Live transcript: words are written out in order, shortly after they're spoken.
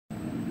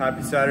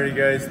Happy Saturday,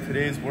 guys.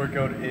 Today's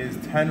workout is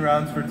 10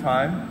 rounds for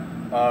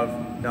time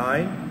of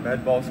 9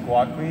 med ball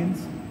squat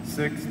cleans,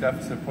 6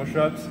 deficit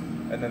push-ups,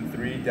 and then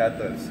 3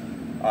 deadlifts.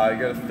 You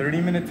got a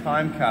 30-minute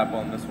time cap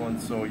on this one,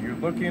 so you're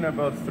looking at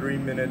about 3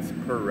 minutes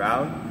per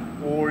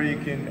round, or you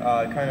can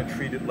kind of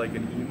treat it like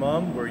an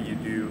EMOM, where you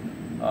do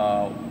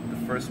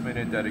the first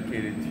minute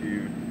dedicated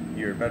to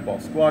your med ball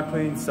squat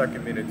cleans,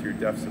 second minute to your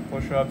deficit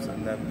push-ups,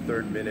 and then the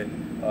third minute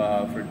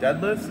for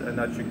deadlifts, and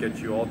that should get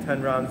you all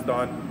 10 rounds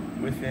done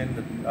within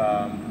the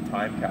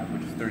time cap,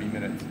 which is 30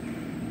 minutes.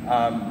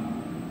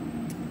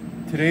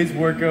 Today's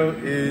workout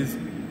is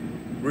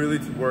really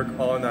to work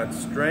on that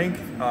strength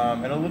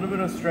and a little bit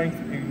of strength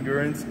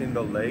endurance in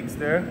the legs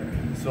there.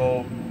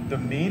 So the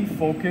main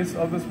focus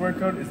of this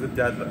workout is the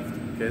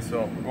deadlift. Okay,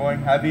 so we're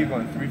going heavy,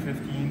 going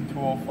 315,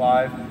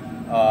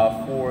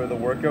 205 for the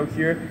workout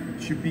here.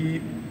 It should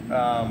be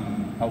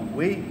a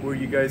weight where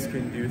you guys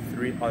can do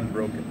 3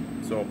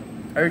 unbroken. So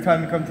every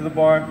time you come to the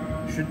bar,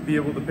 you should be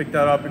able to pick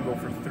that up and go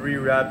for 3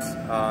 reps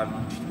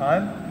each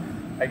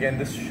time. Again,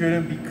 this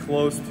shouldn't be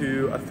close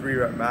to a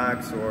 3-rep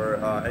max or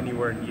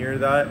anywhere near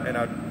that, and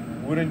I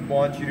wouldn't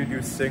want you to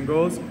do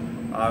singles.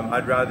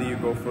 I'd rather you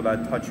go for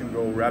that touch and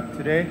go rep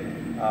today.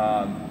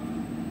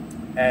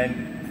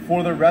 And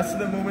for the rest of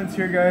the movements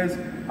here, guys,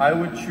 I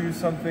would choose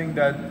something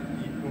that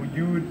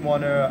you would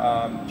want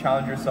to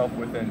challenge yourself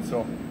within.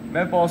 So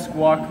med ball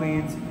squat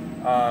cleans,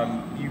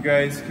 you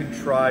guys can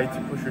try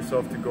to push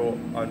yourself to go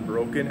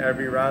unbroken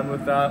every round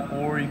with that,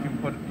 or you can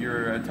put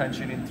your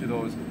attention into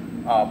those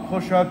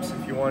push-ups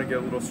if you want to get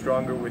a little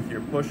stronger with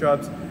your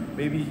push-ups.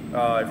 Maybe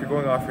if you're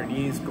going off your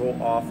knees, go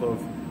off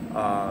of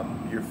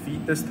your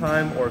feet this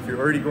time, or if you're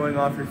already going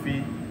off your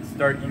feet,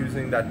 start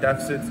using that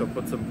deficit, so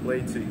put some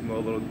plates so you can go a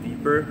little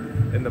deeper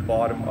in the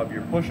bottom of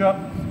your push-up.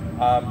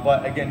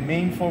 But again,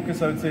 main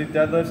focus, I would say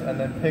deadlifts, and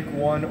then pick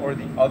one or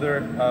the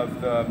other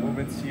of the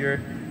movements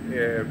here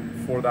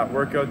for that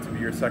workout to be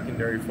your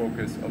secondary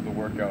focus of the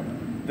workout.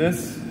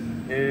 This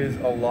is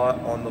a lot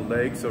on the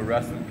legs, so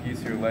rest in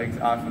peace your legs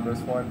after this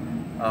one.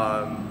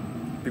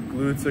 The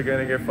glutes are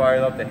gonna get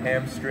fired up, the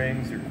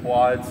hamstrings, your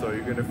quads, so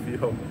you're gonna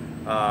feel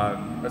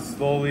a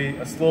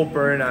slow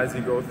burn as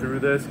you go through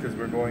this, because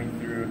we're going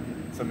through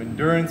some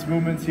endurance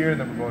movements here, and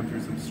then we're going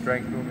through some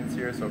strength movements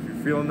here. So if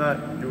you're feeling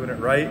that, doing it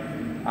right.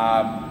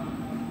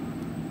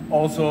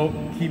 Also,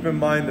 keep in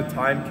mind the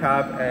time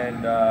cap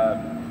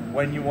and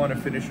when you want to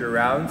finish your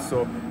round.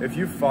 So if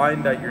you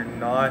find that you're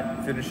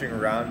not finishing a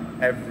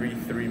round every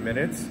 3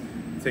 minutes,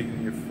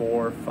 taking you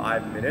 4 or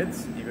 5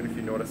 minutes, even if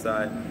you notice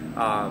that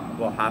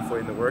well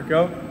halfway in the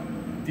workout,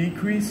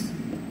 decrease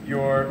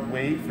your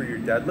weight for your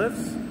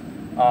deadlifts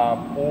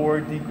or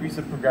decrease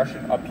the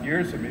progression up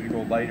here. So maybe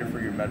go lighter for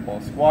your med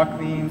ball squat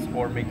cleans,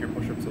 or make your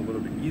push-ups a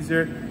little bit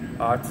easier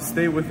to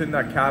stay within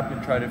that cap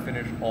and try to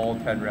finish all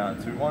 10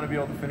 rounds. So we want to be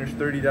able to finish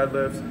 30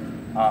 deadlifts,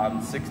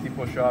 60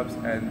 push-ups,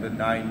 and the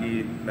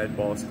 90 med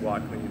ball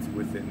squat cleans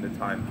within the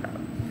time cap.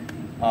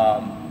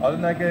 Other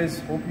than that, guys,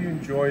 hope you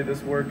enjoy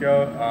this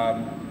workout.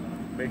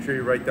 Make sure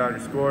you write down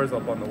your scores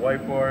up on the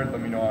whiteboard.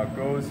 Let me know how it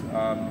goes.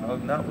 Other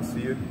than that, we'll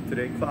see you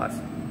today in class.